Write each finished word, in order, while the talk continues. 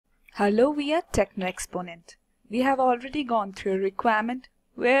Hello, we are Techno Exponent. We have already gone through a requirement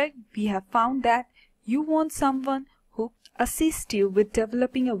where we have found that you want someone who assists you with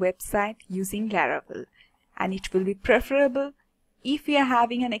developing a website using Laravel, and it will be preferable if you are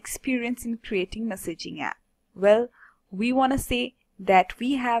having an experience in creating messaging app. Well, we want to say that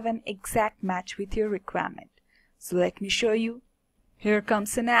we have an exact match with your requirement. So let me show you. Here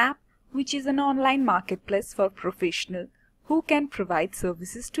comes an app which is an online marketplace for professionals who can provide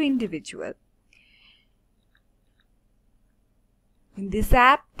services to individuals. In this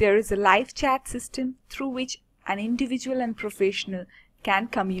app, there is a live chat system through which an individual and professional can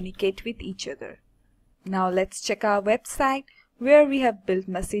communicate with each other. Now let's check our website where we have built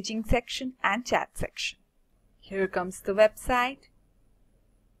messaging section and chat section. Here comes the website.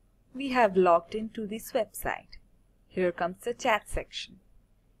 We have logged into this website. Here comes the chat section.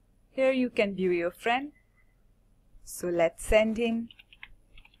 Here you can view your friend. So let's send him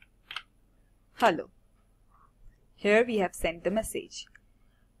hello. Here we have sent the message.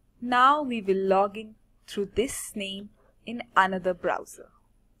 Now we will log in through this name in another browser.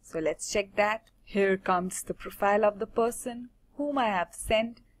 So let's check that. Here comes the profile of the person whom I have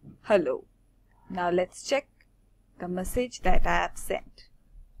sent hello. Now let's check the message that I have sent.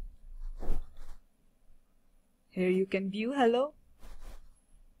 Here you can view hello.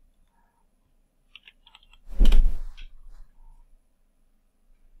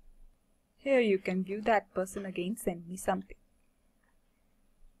 Here you can view that person again sent me something.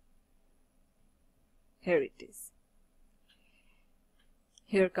 Here it is.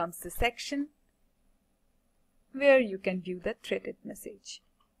 Here comes the section where you can view the threaded message.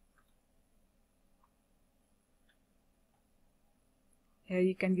 Here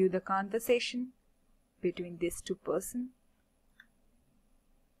you can view the conversation between these two persons.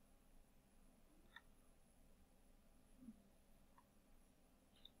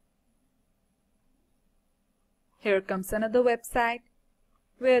 Here comes another website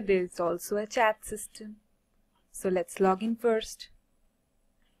where there is also a chat system. So let's log in first.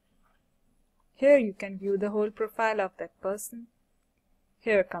 Here you can view the whole profile of that person.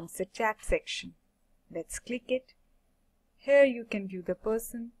 Here comes the chat section. Let's click it. Here you can view the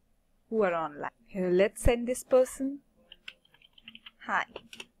person who are online. Here let's send this person hi.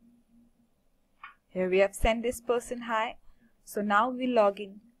 Here we have sent this person hi. So now we log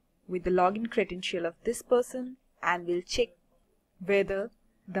in with the login credential of this person and we'll check whether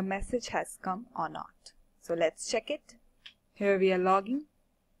the message has come or not. So let's check it. Here we are logging.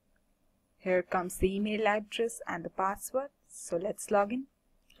 Here comes the email address and the password. So let's log in.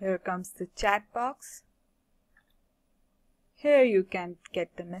 Here comes the chat box. Here you can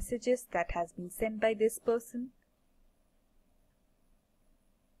get the messages that has been sent by this person.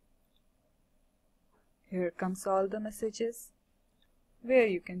 Here comes all the messages where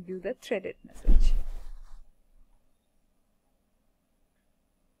you can view the threaded message.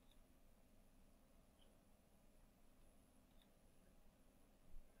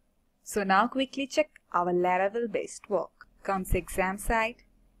 So now quickly check our Laravel based work. Comes exam site.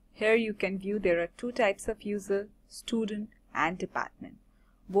 Here you can view there are two types of user, student and department.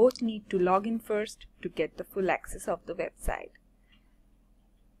 Both need to log in first to get the full access of the website.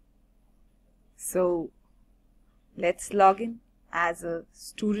 So let's log in as a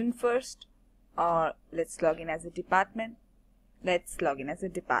student first, or let's log in as a department. Let's log in as a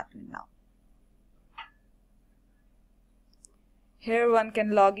department now. Here one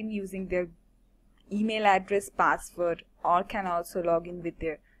can log in using their email address, password, or can also log in with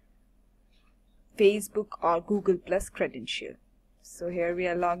their Facebook or Google Plus credential. So here we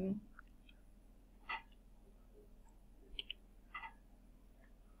are logging.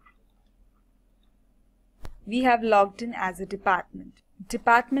 We have logged in as a department.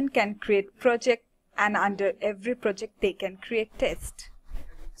 Department can create project, and under every project they can create test.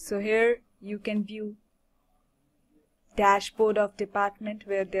 So here you can view dashboard of department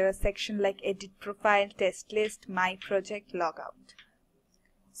where there are sections like edit profile, test list, my project, logout.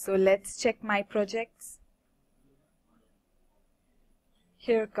 So let's check my projects.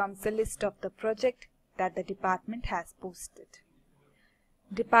 Here comes the list of the project that the department has posted.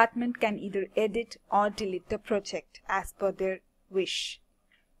 Department can either edit or delete the project as per their wish.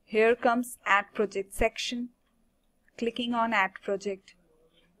 Here comes add project section. Clicking on add project.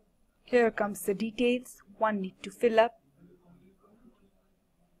 Here comes the details one need to fill up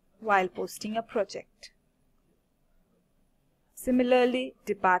while posting a project. Similarly,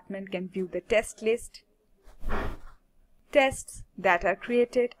 department can view the test list, tests that are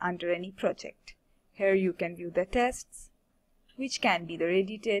created under any project. Here you can view the tests which can be either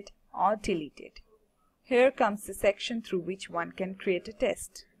edited or deleted. Here comes the section through which one can create a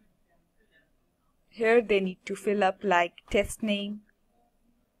test. Here they need to fill up like test name,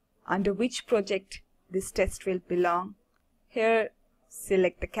 under which project this test will belong. Here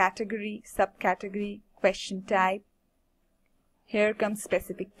select the category, subcategory, question type. Here comes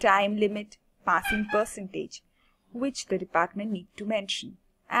specific time limit, passing percentage, which the department need to mention,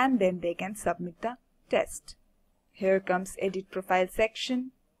 and then they can submit the test. Here comes edit profile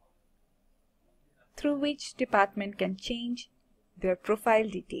section, through which department can change their profile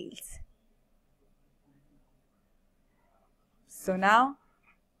details. So now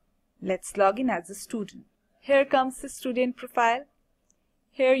let's log in as a student. Here comes the student profile.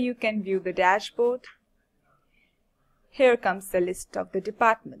 Here you can view the dashboard. Here comes the list of the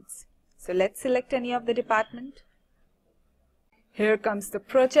departments. So let's select any of the department. Here comes the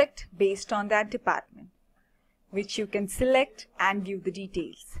project based on that department, which you can select and view the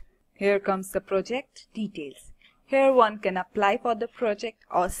details. Here comes the project details. Here one can apply for the project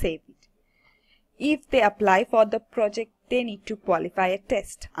or save it. If they apply for the project, they need to qualify a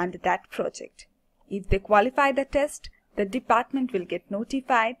test under that project. If they qualify the test, the department will get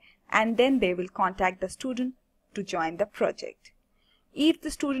notified and then they will contact the student to join the project. If the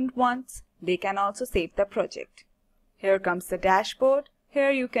student wants, they can also save the project. Here comes the dashboard.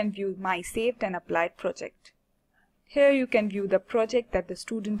 Here you can view my saved and applied project. Here you can view the project that the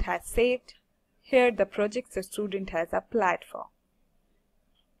student has saved. Here the projects the student has applied for.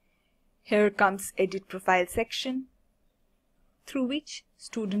 Here comes edit profile section, through which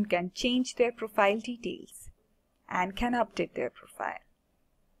student can change their profile details and can update their profile.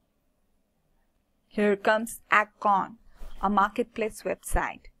 Here comes Accon, a marketplace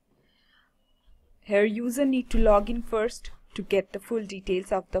website. Here user need to log in first to get the full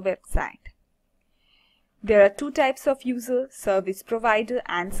details of the website. There are two types of user, service provider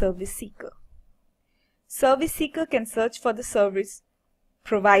and service seeker. Service seeker can search for the service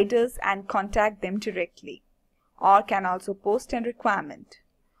providers and contact them directly, or can also post a requirement.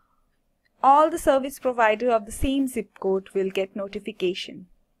 All the service provider of the same zip code will get notification.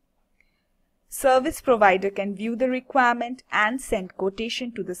 Service provider can view the requirement and send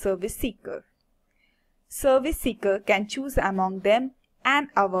quotation to the service seeker. Service seeker can choose among them and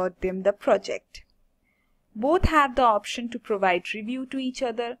award them the project. Both have the option to provide review to each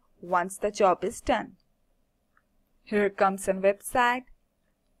other once the job is done. Here comes a website.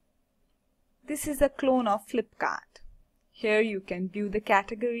 This is a clone of Flipkart. Here you can view the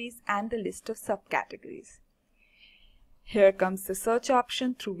categories and the list of subcategories. Here comes the search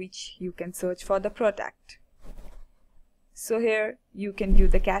option through which you can search for the product. So here you can view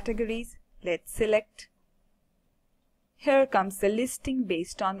the categories. Let's select. Here comes the listing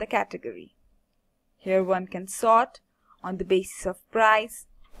based on the category. Here one can sort on the basis of price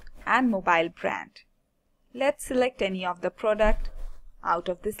and mobile brand. Let's select any of the product out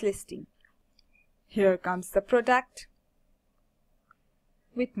of this listing. Here comes the product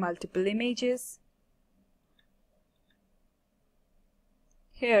with multiple images.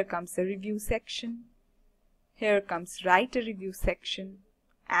 Here comes the review section. Here comes write a review section,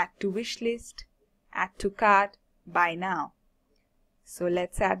 add to wish list, add to cart, buy now. So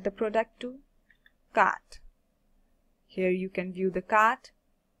let's add the product to cart. Here you can view the cart.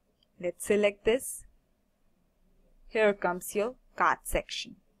 Let's select this. Here comes your cart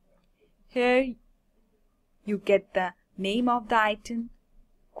section. Here you get the name of the item,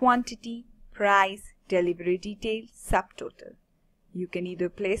 quantity, price, delivery detail, subtotal. You can either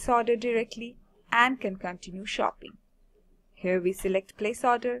place order directly and can continue shopping. Here we select place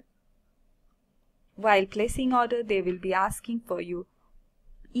order. While placing order, they will be asking for your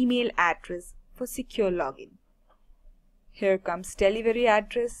email address for secure login. Here comes delivery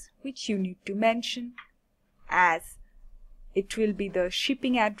address, which you need to mention, as it will be the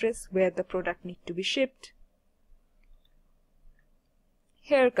shipping address where the product needs to be shipped.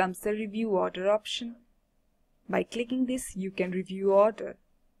 Here comes the review order option. By clicking this, you can review order.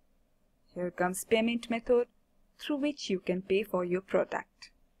 Here comes payment method, through which you can pay for your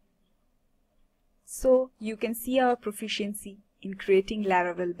product. So you can see our proficiency in creating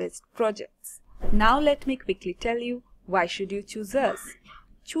Laravel based projects. Now let me quickly tell you why should you choose us.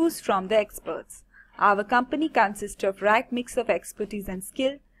 Choose from the experts. Our company consists of right mix of expertise and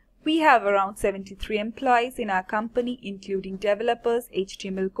skill. We have around 73 employees in our company, including developers,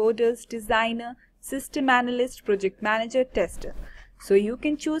 HTML coders, designer, system analyst, project manager, tester. So you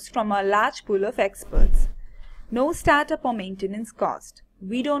can choose from a large pool of experts. No startup or maintenance cost.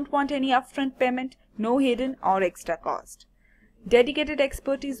 We don't want any upfront payment, no hidden or extra cost. Dedicated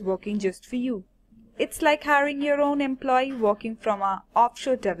expertise working just for you. It's like hiring your own employee working from our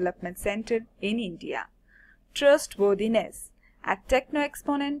offshore development center in India. Trustworthiness. At Techno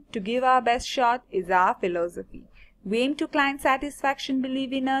Exponent, to give our best shot is our philosophy. We aim to client satisfaction,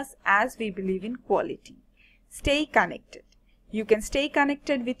 believe in us as we believe in quality. Stay connected. You can stay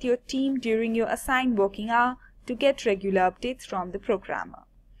connected with your team during your assigned working hour to get regular updates from the programmer.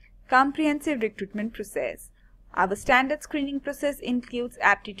 Comprehensive recruitment process. Our standard screening process includes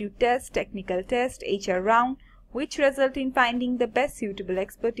aptitude test, technical test, HR round, which result in finding the best suitable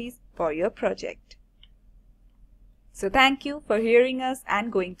expertise for your project. So thank you for hearing us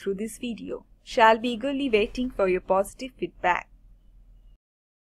and going through this video. Shall be eagerly waiting for your positive feedback.